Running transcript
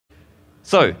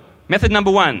So, method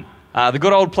number one, the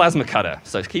good old plasma cutter.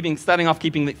 So starting off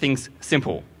keeping things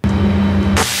simple.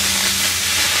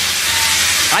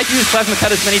 I've used plasma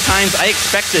cutters many times. I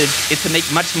expected it to make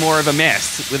much more of a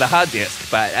mess with a hard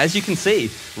disk, but as you can see,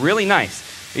 really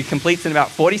nice. It completes in about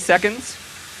 40 seconds,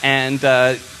 and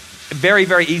very,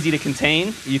 very easy to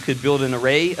contain. You could build an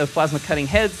array of plasma cutting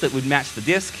heads that would match the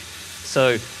disk.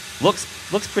 So looks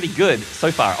pretty good so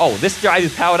far. Oh, this drive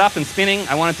is powered up and spinning.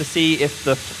 I wanted to see if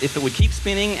it would keep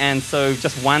spinning, and so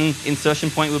just one insertion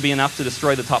point would be enough to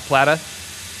destroy the top platter.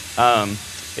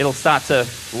 It'll start to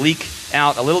leak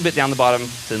out a little bit down the bottom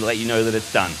to let you know that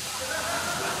it's done.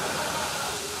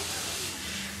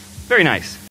 Very nice.